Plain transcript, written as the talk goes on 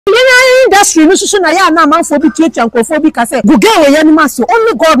industry no so na ya na amanfo bi tuatua nkofo bi ka say guge we yanima so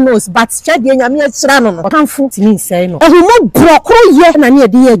only God knows but chede nyame akira no no kanfo tini nsai no ehumo brokro ye na ne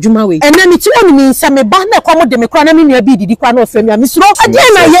de ye adwuma we ena mi ti oni mi nsa me ba na kwa mo de me kra na me nua bi didi kwa na ofemiamisro ade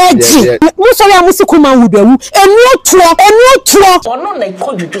na ye ji muso ya musikuma wudawu enu otuo ono na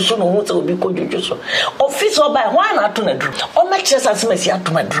ikojuju so no hu se obi kojuju so office oba ho na ato na dru o ma kire sasemasi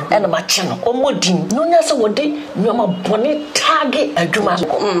ato na dru ena ma che no o modin no nya se wode nyoma bone tagi adwuma so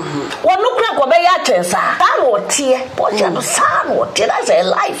wono kura ko be ya tensa ta no tie Portia no sa no tie that's a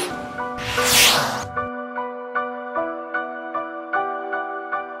life.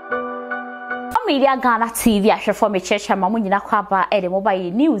 Media Ghana TV ashe for me checha mamu nyina kwaba e de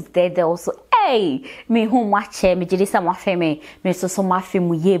mobile news there also hey me hu mwache me jidisa mwafeme me so mwafe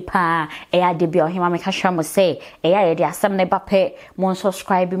mu ye pa e ade bia ohima me ka hwa mo say e ya ye de asem ne bape mon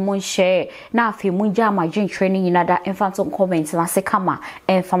subscribe mon share na afi mu ja ma dwen training nyina da infanto comment na se kama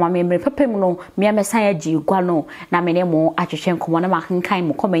enfama me mre pepe mu no me amesan agi gwa no na me ne mo atwehwe nkomo na ma kan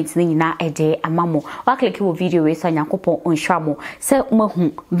mo comment ni nyina e de amamo wa click wo video we so nyankopon onhwa mo se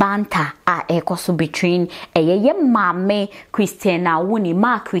mahu banta a so between ye mame Christiana Awuni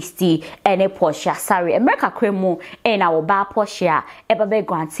ma Christy ene Portia Asare America kremu na wo ba Portia eba be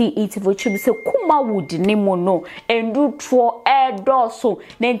granti itivo chibi se kuma wood ni mo no endu tro edoso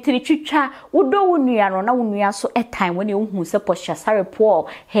na ntiri twitwa wodo wonua no na wonua so time when you se Portia Asare pour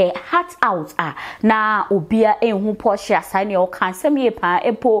her heart out na obia enhu Portia Asare ne o kan sem ye pa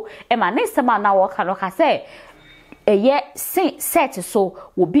epo e ma ne sema na wo ka no ka se eye set so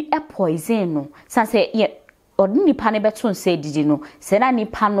will be a poison no sanse ye odni pa ne beton say didi no se na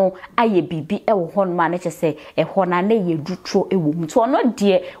nipa no aye bibi e wo hon ma ne chese e hona na ye dutro e wo mu to no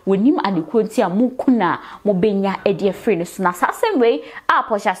de wonim adekonti a mukuna mo benya e de free no so na sasem we a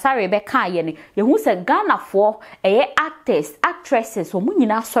Portia Asare be ka ye ne ye hu se Ghana for eye actors actresses wo mu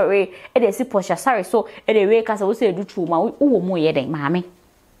nyina sorry e de si Portia Asare so e de we ka se wo se dutro ma wo mu ye den maame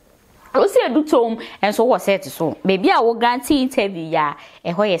o se edutom enso wo set so baby a wo guarantee interview ya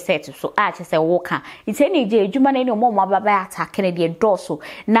e ho ye set so a che se wo ka iteni je adwuma na ni mo baba attack na de doso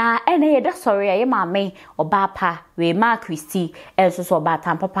na ene ye da sorry ye maame oba pa we ma Christy enso so oba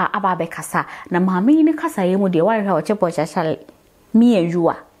tam papa aba be kasa na maame ni kasa ye mu de wa hwa o che Portia Asare me and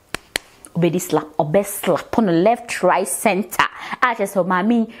you obedi slap slap on the left right center a che so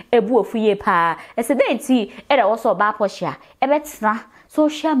maame ebu ofuye pa esedenti e da wo so oba Portia e betra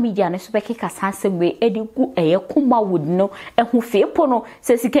social media ne so beke kasansem we edigu eye kuma wood no ehu fepo no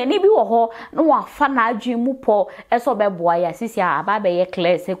se sikani bi wo ho no wafa na adwen mu po eso be boa ya sisi aba be ye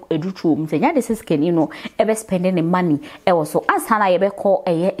clear se edutuom se nya de sikani no e be spending money e wo so asana ye be call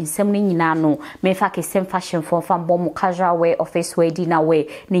eye nsem ne nyina no me fa kesem fashion for fam bom casual wear office wear dinner wear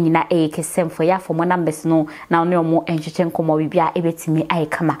ne nyina e kesem for ya for mo numbers no na no mo encheche nkomo bibia e betimi ai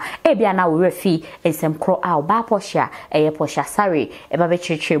kama e bia na wo refi ensem kro a ba Portia eye Portia Asare babe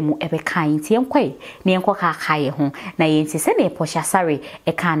chirchir mu ebe kan ti enkwai ne enko ka kaye ho na yenti se ne Portia Asare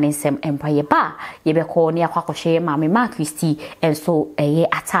e kan nsem empaye ba ye be ko ne akwakoshe maame ma Christy enso eye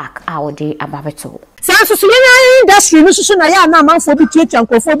attack a ode ababeto sanso so yen industry no so na ya na amanfo bi tuatua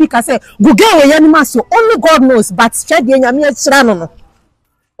nkofo bi ka say guge we yanima so only God knows but chede nyame akira no no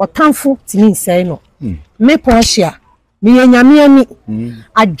otamfo tini nsai no me Portia me nyame ani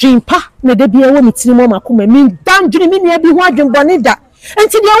adwempa na de bia wo mitirimo makoma me dandwene me nua bi ho adwembone da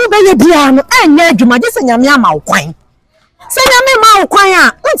enti de wo be ye bia no anya adwuma je se nyame ama wo kwan se nyame ma wo kwan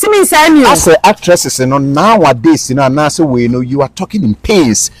a ntimi nsai mi o as actresses no nowadays no na say we know you are talking in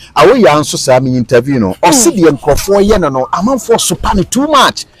pains awo ya nso sa me interview no o se de nkrofo ye no amanfo so pan too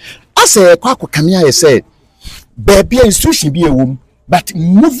much as kwa kamia ye said baby institution bi ewom but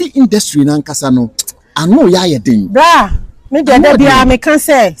movie industry na nkasa no ano ya ye den bra me de bia me kan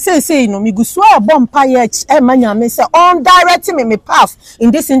say no me gusu abompa ye e manya me say on directing me path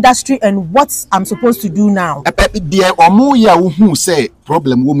in this industry and what I'm supposed to do now there omo ya wo hu say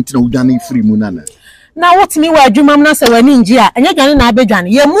problem wo mutina udane free mu nana na what me wa adwuma na say wani nji a enya dwane na abedwane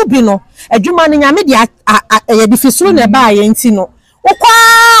ye mu bi no adwuma no nyame de ye difisuru na ba ye nti no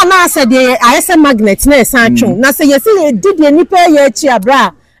wokwa na say de ayese magnet na esancho na say ye say ye did ye nipa ye chi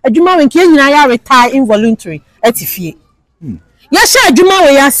abra adwuma wenke nyina ya retire involuntary atifie ya sha adwuma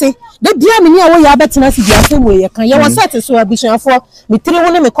we ya se de bia me ni a wo ya betena si bia se we ye kan ye wo set so abusuafo me tiri wo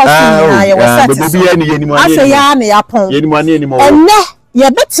ne me costume na ye wo set ase ya me ya pon enne ye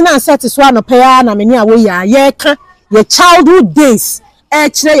betena set so anopa ya na me ni a wo ya ye kan ye childhood days e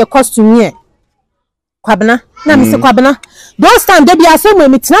kire ye costume ye kwabena na me se kwabena don't stand de bia se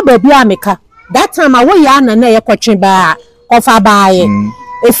me tena ba bia meka that time a wo ya na ye kwotwe ba kofa ba ye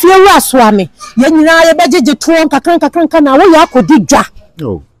efie wu asoame ye nyina ye bejeje tuon kakran na wo ya akodi dwa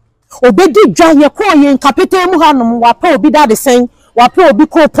obedi dwa ye ko ye nkapete mu hanom wa pa obi da de sen wa pa obi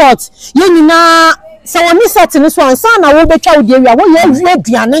ko pot ye nyina se woni set ne so ansa na wo betwa wo de awia wo ye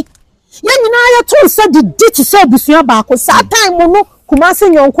aduane ye nyina ye to se de ti se busua ba ko sa time no kumase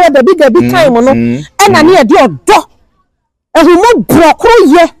nyonko da bi time no e na ne ye de odo ehumo brokro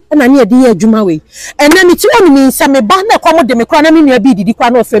ye e na ne ye de ye adwuma we ena mi ti woni mi nsa me ba na ko mo de me kra na me nua bi didi kwa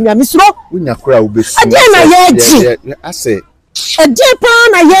na ofam ya misro unya kra obesu ade na ye ji ase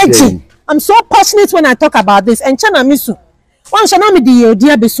I'm so passionate when I talk about this. And Chana misu. One shana mi di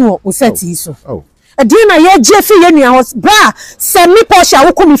odia besu o seti iso. Oh. Adi na ye je fi ye nua hos bra se mi Portia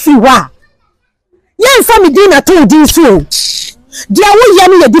wo komi fi wa. Ye nfa mi di na to di so. Dia wo ye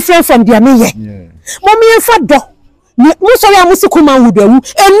me different from dia me ye. Mo mi nfa do. Mo so ya musi kuma wudu awu.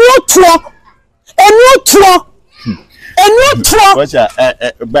 Enu tro. Portia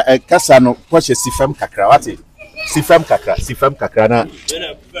kasa no Portia sifam kakra wati. Sifam kakra na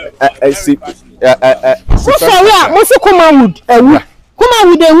si sorry mo se Kumawood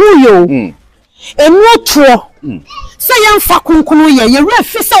ewu yo enu tro se ye mfa kunkunu ye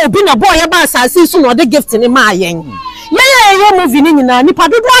refi se obi na boy ba asase so no de gift ni ma yen ye movie ni nyina nipa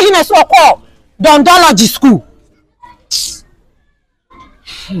dodo ahine so okọ Dondology school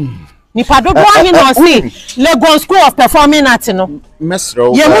nipa dodo ahine o se Lagos School of Performing Arts no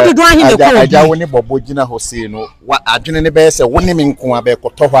mesro ye mo dodo ahine ko aja woni bobo gina ho se no wa adwene ne be se woni me nko abe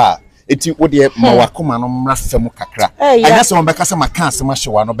koto ho a eti wo de ma wakoma no mra fam kakra anya se won be kasa maka asema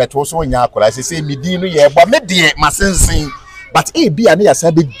hyewa no beto so onya akora se midi no ye bo me de masensen but e bia ne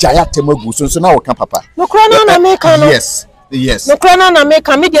yasa be jaya temagu so na wo ka papa no krona na me ka no yes no krona na me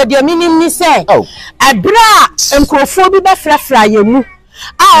ka me de minim ni se abra enkrofo bi be frafra ye mu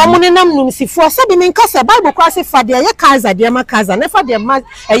omune nam numsifo sabi me nka se Bible kwa se fade ye kaza de ma kaza ne fade ma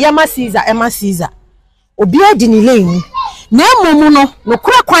eyama Caesar obi adi ni leni na emomu no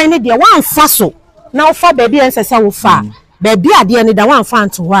kura kwan ne de wan fa so na wo fa baabi ensese wo fa baabi ade ne da wan fa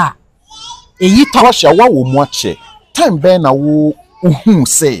nto ho a eyi Portia wa wo mu ache time ben na wo hu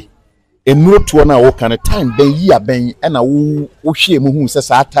se enuotuo na wo kan time ben yi aben na wo hwe mu hu se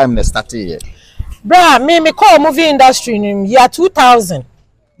sa time na start here bra me call movie industry in year 2000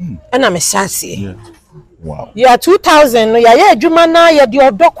 and I'm a sassy. Wow. Year 2000 no ya adwuma na ya de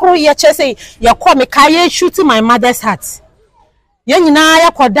odokoro ye chese ya kwa me kaye shooting my mother's heart. Ye nyina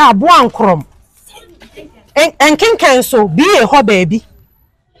ya koda abo ankrom. En kenken so bi e ho baby.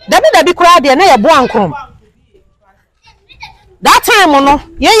 Dabi kura de na ya bo ankrom. That time no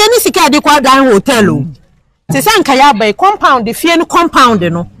ye ni sika de kwa dan hotel o. Se sanka ya bay compound the fie no compound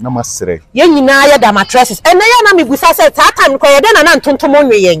no na masere ye nyina ya da mattresses ene ya na megusa se that time ko ye de na ntontom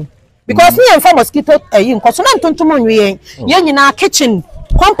onwe yen because me and for mosquito nko so na ntontom onwe yen ye nyina kitchen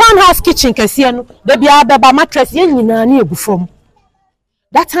compound house kitchen kese no de bia beba mattress ye nyina na egufom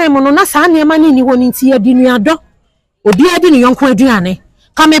that time no na sa na ma ni woni nti ye di nuado obi adi ni yonko aduane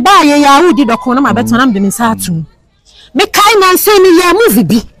ka me ba ye ya udi doko na ma beto na mde me sa atum me kai na se ni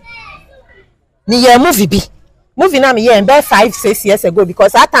ye movie bi movie na me here 5-6 years ago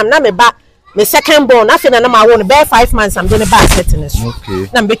because that time na me ba me second born na fe na ma won be 5 months am doing back setting so okay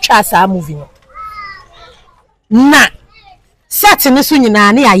na me twa sa movie no na setting so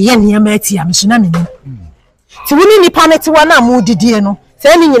nyina na ya ne ma ati am so na me ni ti woni nipa ne ti wa na mu didie no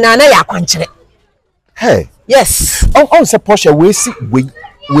se ni nyina na ya kwankere hey yes on se Portia we si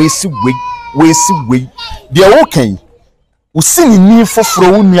de wo kan usini ni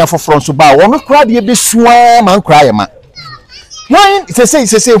foforo wo nua foforo so ba wo kra de be suwa man kra ye ma wan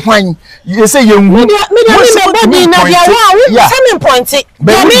se hwan ye se ye nhu me body na dia wa same point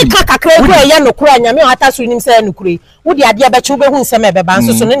me ka kakra ku ye no kra nyame ata so nim se no kra wo de ade be che wo be hu nsem be ba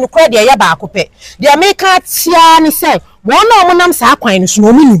nso so no kra de ye ba akopɛ dia me ka tia ni se wo na mo nam sa kwan no so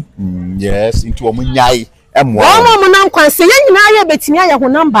no mu yes into o munyai emwo wo mo nam kwan se ye nyina ye betimi aye ho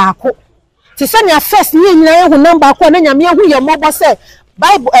nam ba ako ti se na first ni nyina ye ho nam ba ako na nyame hu ye mobo se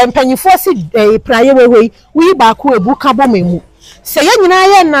Bible empanyifo si praye we ba ako ebu ka bo memu se ye nyina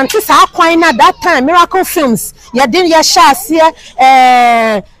ye nante sa kwan na that time Miracle Films ye din ye shaase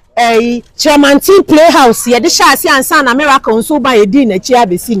Chairman Playhouse ye de shaase ansa na Miracle nso ba ye din na chi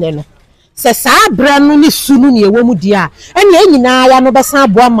abesi ne no se sa bra no ni sunu ne ewom dia ene ye nyina ya no besa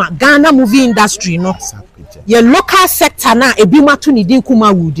abo ama Ghana movie industry no ye local sector na ebi mato ni din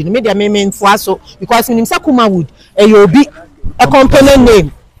Kumawood no me dia mememfo aso because minim sa Kumawood e obi a company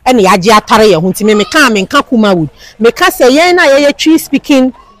name ene ya je atare ye ho nti me ka Kumawood me ka se ye na ye tree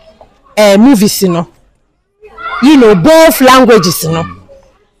speaking movies no you know both languages no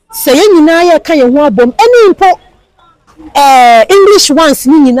se ye nyina ye ka ye ho abom ene impo English ones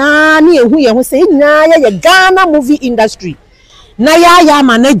ni nyina na ehu ye ho se nyina ye Ghana movie industry na ya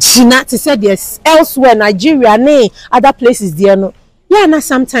ma na gina to say there's elsewhere Nigeria ne other places there no yeah na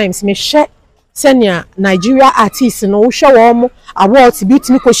sometimes me share senior Nigeria artists no wo hwe wo mo awards bi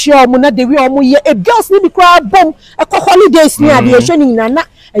timi ko share mo na de wi mo ye e girls ni bi kra bom e ko holidays ni ade hwe ni na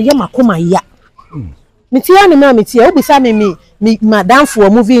e ye makoma ya mitia ni ma mitia obi sa me madam for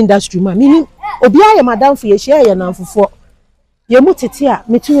movie industry ma mini obi aye madam for ye share ye na fofo ye mu tete a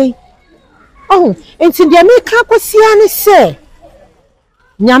mituwe oh enti de me ka kwasia ne se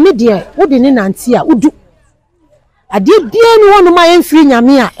nyame de wodi ne nanti a wudu ade bia ni wonu ma yemfiri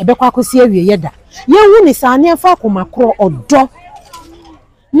nyame a ebekwa akosi awie yeda ye hu ni sa ne fa komakro odo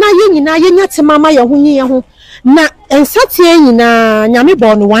na ye nyina ye nyate mama ye hu ye hu na ensatie nyina nyame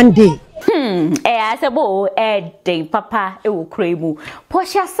bo no one day asebo de papa e wo kremu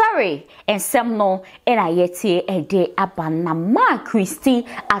Portia Asare ensem no e na yete de abana ma Christy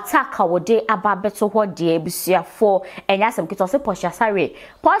attack wode ababeto ho de abusuafo enyasem kito se Portia Asare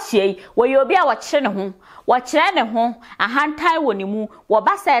Portia wo ye obi a wo kire ne ho ahantan woni mu wo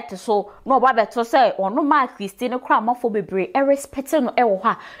ba set so no ba beto se ono ma Christy ne kra mafo bebre e respect no e wo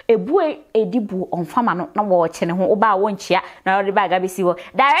ha ebue edibu onfama no na wo kire ne ho wo ba wo nchia na wo de ba ga besi wo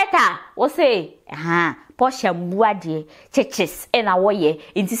director wo say Portia mbuade cheches ena woye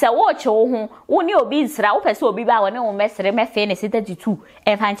inti se wo che wo ho wo ni obi nsra wo pese obi ba wo ne wo mesere mefe ne 32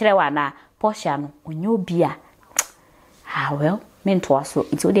 e fa nkire wa na Portia no onye obi a well mento aso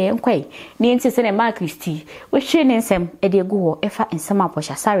iti de enkwai ni inti se ne ma Christy wo hwe ne nsem e de gu wo e fa nsem a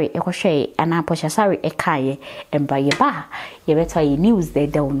Portia Asare e ko hwe ana Portia Asare e kaye emba ye ba ye beta ye news de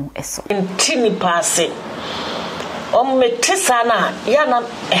no eso ntini passe metesana yana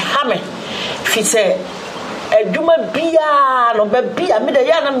ehame fi se adwuma bia no ba bia me da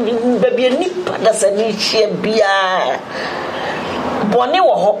yana ba bia nipa da sani hie bia bone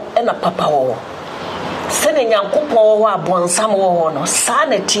wo ho na papa wo se ne nyankopon wo abonsam wo no sa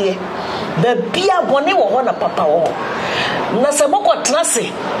na tie ba bia bone wo ho na papa wo na se moko trase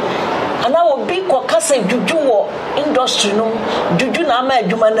ana obi ko kasa juju wo industry no juju na ama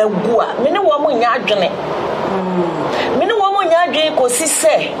adwuma na gu a me ne wo mo nya adwene mini wo mo nyaadwe ko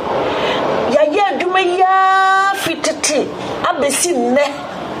sise ya ye adwuma ya fitete abesi nne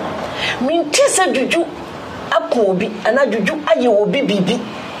minti se juju akobi ana juju aye obi bibi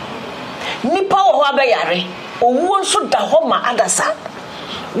nipa wo ho abayare owu nso da ho ma adasa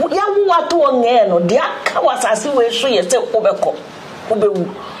ya wo ato onye no de aka wasase we so ye se obeko obewu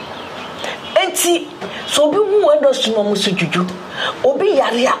enti so obi wu industry mo musu juju obi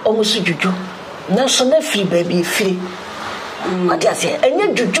yare a o musu juju na so na free baby free atiase enye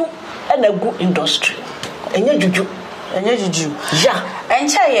juju na gu industry enye juju ja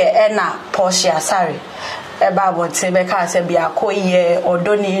enche ye na Portia Asare e ba bote be ka se bia ko ye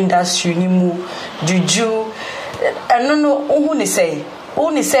odo ni industry ni mu juju eno no hu ni say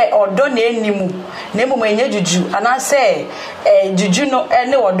odo na enimu na emu enye juju ana se juju no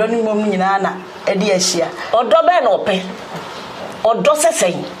ene odo ni mu nyina na e de ahia odo be na ope odo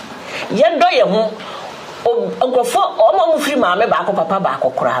sesen yendo ye ho ogofo omo mu firi maame ba ko papa ba ko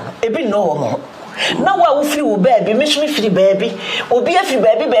kura no ebi no wo na wa wo firi wo baabi mishimi firi baabi obi afiri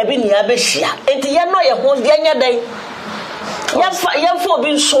baabi ni abehia enti ye no ye ho ye nya dan ye fa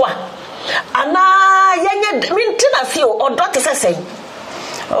obi nso a ana ye nya mintina fi odo te sesen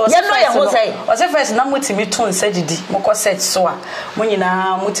ye no ye ho sei o se first na mutimi ton sa didi moko set so a mo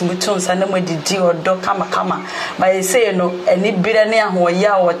nyina mutimi ton sa na modidi odo kama ba ye say no eni bire ne ahoye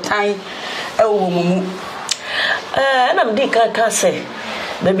a wotan ewo mumu na mdi ka say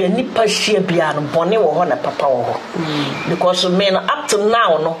baby nipa hia bia no bone wo ho na papa wo ho because me no up to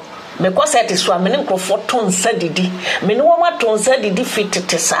now no me ko set so me nkrofo ton sa didi me no wo ton sa didi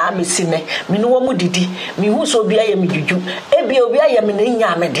fitete sa me sine me no wo mu didi me hu so bia ye me juju e bia obi aye me na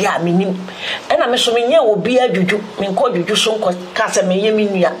nya me de a me nim e na me so me nya obi a juju me ko juju so nko ka se me ye me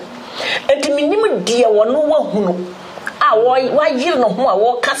nua enti me nim de wo no wa hunu a wa yiri no ho a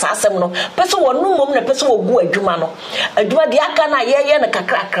wo kasa asem no pese wo no mom na pese wo gu adwuma no adwuma de aka na ye na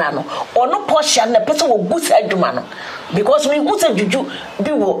kakrakra no ono Portia na pese wo gu sa adwuma no because me gu sa juju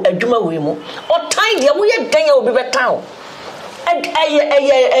bi wo adwuma we mu o time de wo ye dan ya obi betan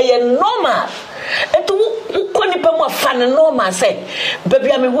eye normal etu ko ni pe mo fa ne normal say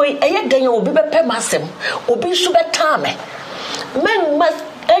baby am we eye dan ya obi bepe masem obi su betan me men must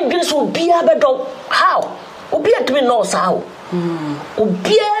engage obi abedo how obi atimi no sa o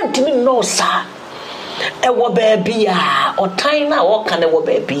obi atimi no sa e wo baabi a o time na wo kan e wo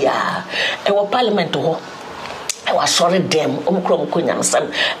baabi a e wo parliament ho I was sorry them,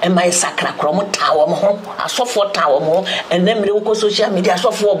 Omcrom and my sacra crom tower, I saw 4 tower, and then we social media, I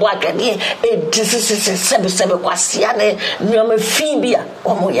saw 4 black and this is 7 Quasiane, Nome Phobia,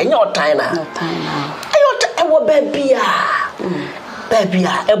 or more time. I will baby, a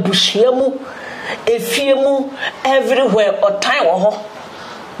bushiemu, a fiemu, everywhere or time or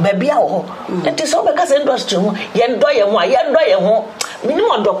baby. It is all because industry, Yendoy,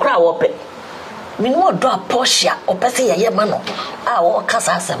 minimum do crowd up it. Minimum do a Portia or Pessia Yamano, our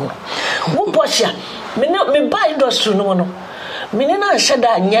Casasam. Who Portia? Me buy industry no. Minina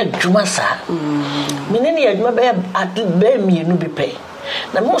Shada Nyad Jumasa. Minini at bear me no be pay.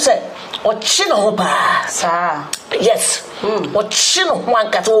 The most or Chinopa, sir. Yes, or Chino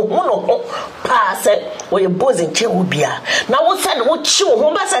one cat or one pass or your boys in Chilubia. Now what said what chill,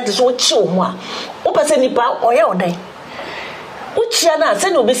 who said is what chill one. Opa Senipa or your day. Which yana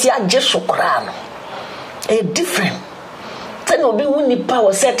send will be see a just crown. A different. Send will be winning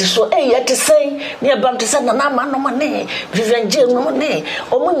power set so yet to say near Baptist and Nama no money, Vivian Jill no money,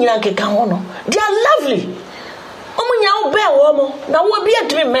 or Munyanke Kahono. They are lovely. Omunya bear woman, now will be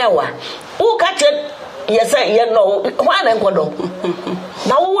to be mewa. Who catch it? Yes, I know. One and Quado.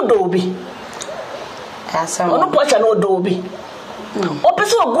 Now who do be? No Portia no do be. O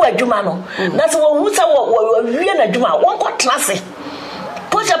person go a Jumano. That's what who said what we are a Juma, one got classy.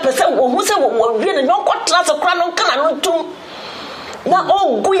 Portia person who said what we really don't got class of crown can too. Now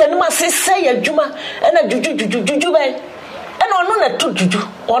all go and must say a Juma and a juju. And on no to juju,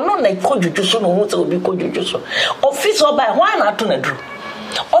 or no like Kojo so no will be Kojo. Official by one out to a drew.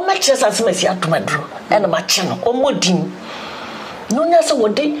 Or my chest as messy out to my drew, and my channel, or more dim. No, that's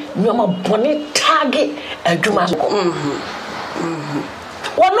what day, no more bonnet target a Juma.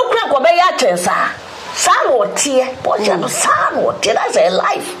 One no crack or bay sir. Son or tear, Portia, son or tear, that's a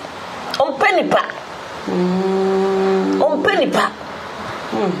life. On penny pack. On penny pack.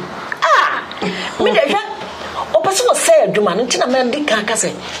 Me o person was say adwuma no ntina man di kan ka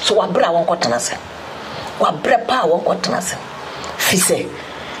say so wa bra won kwotena say wa bra pa won kwotena say fi say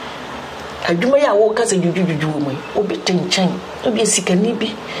adwuma ya wo ka say juju mo obi tenchen obi sikani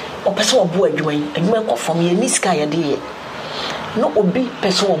bi o person wo bo adwuma yi adwuma ko fom ye ni sika ye de ye no obi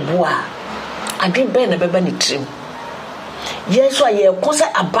person wo bo a ade be na beba ni trim yeso aye ko say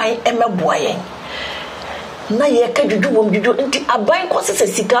aban emeboa ye na ye ka juju bom juju nti aban ko se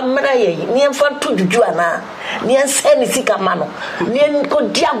sika mra ye ni emfa to juju ana ni ense ni sika ma no ni ko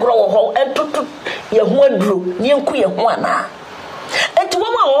di agro wo ho entutu ye ho aduro ni enku ye ho ana enti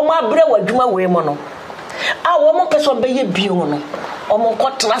wo ma abre wadwuma we mo no a wo mo peso be ye bio no o mo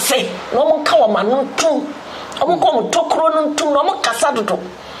ko trase no mo ka wo ma no tum o mo ko mo tokro no tum no mo kasa dodo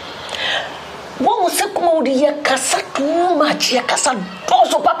wo mo se kuma wo di ye kasa too much ye kasa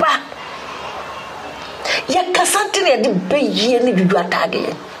dozo papa ya kasantire de beye ni dudu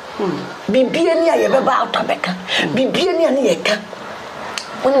atade bibie ni aye beba autabeka bibie ni ani yeka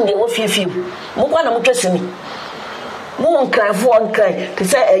woni de wo fiefie mo kwa na mo twesemi mo nkrafo nkrai te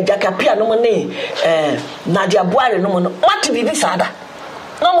se jakapia no mo ne nadia boare no mo no what bibi sada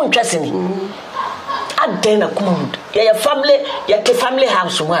no mo twesemi aden na kuma mud ya family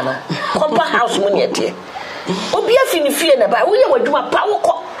house mo ana compound house mo ne tie obi afini fie na ba wo ye wadwuma pa wo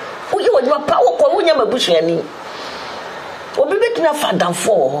ko oye wajuma pa wo ko wonya mabusu ani obi betumi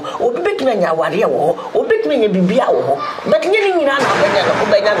afadamfo obi betumi anya aware wo obi betumi anya bibia wo but nye ni nyina na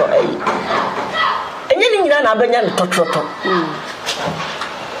abanya no enye ni nyina na abanya no totroto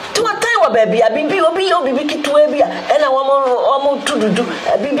tuwatai wa baby abibi obi kitwe bia ena wo tududu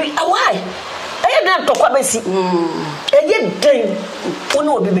abibi awai eye dan tokwa besi eye den woni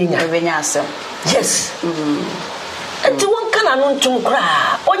obi benya asem yes enti won kana no ntum kra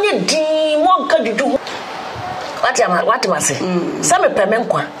onye din won ka dudu what am I say some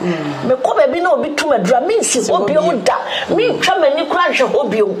pemenkwa me ko ba bi na obi tumadura minsi obi o da min twa mani kra hwe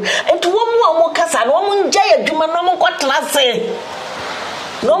obi o enti won mu a mo kasa no mo nja ya dwuma no mo kwatena se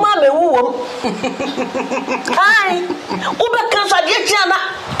no ma me wuwom ai ube kanso ade tiana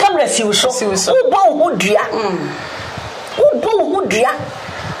kamera siwo so ubo hudua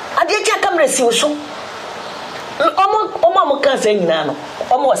ade tia kamera siwo so omo kansa nyina no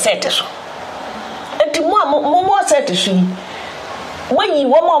omo set so enti mo set so yi wanyi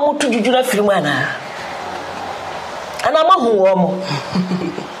wo mo to jujura firimu ana ma hu wo mo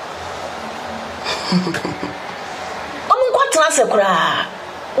omo kwatena se kura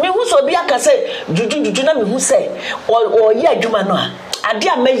me hu so bi aka se juju na me hu se o ye adwuma no a ade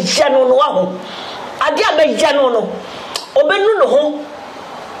a magya no no ho ade a magya no no obenu no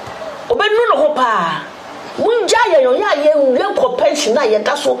ho pa munja ye ko pension na ye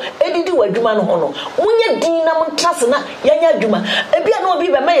da so edidi wadwuma no ho no munye din na montrase na yanya adwuma ebia na obi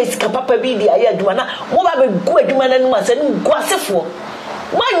be ma yesika papa bi di aye adwuma na mo ba be gu adwuma na numa se gu asefo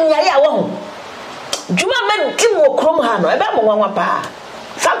manya ya wo ho dwuma ma di mo krom ha no ebe mo nwanwa pa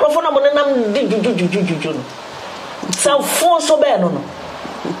sakrofo na mo nam di jujujujuju no sanfo so be no no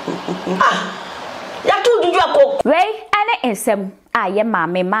ya tu juju akọ wey ane ensem aye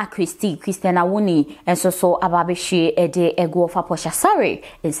maame ma Christiana Awuni enso so ababehwe ede ego fa Portia sorry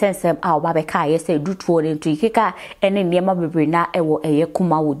ensensem a obabeka ye say dutuo ne ntuikeka ene niema bebre na ewo eye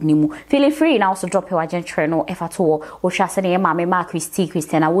kuma wodni mu feel free now so drop your agent no efato wo hwase ne maame ma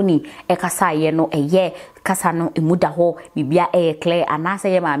Christiana Awuni ekasa ye no eye kasa no emuda ho bibia clear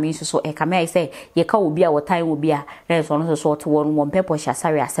anase ye maame so ekame say ye ka obi a wotan obi a reso no so to won mo pe Portia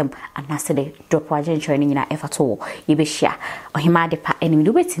sorry asem anase de drop your agent nyina efato wo ye be share ohima depa enimi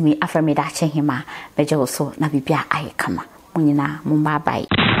do betimi aframe da che hima beje wo so na bibia ayekama munyina mumba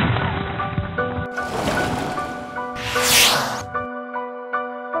bye.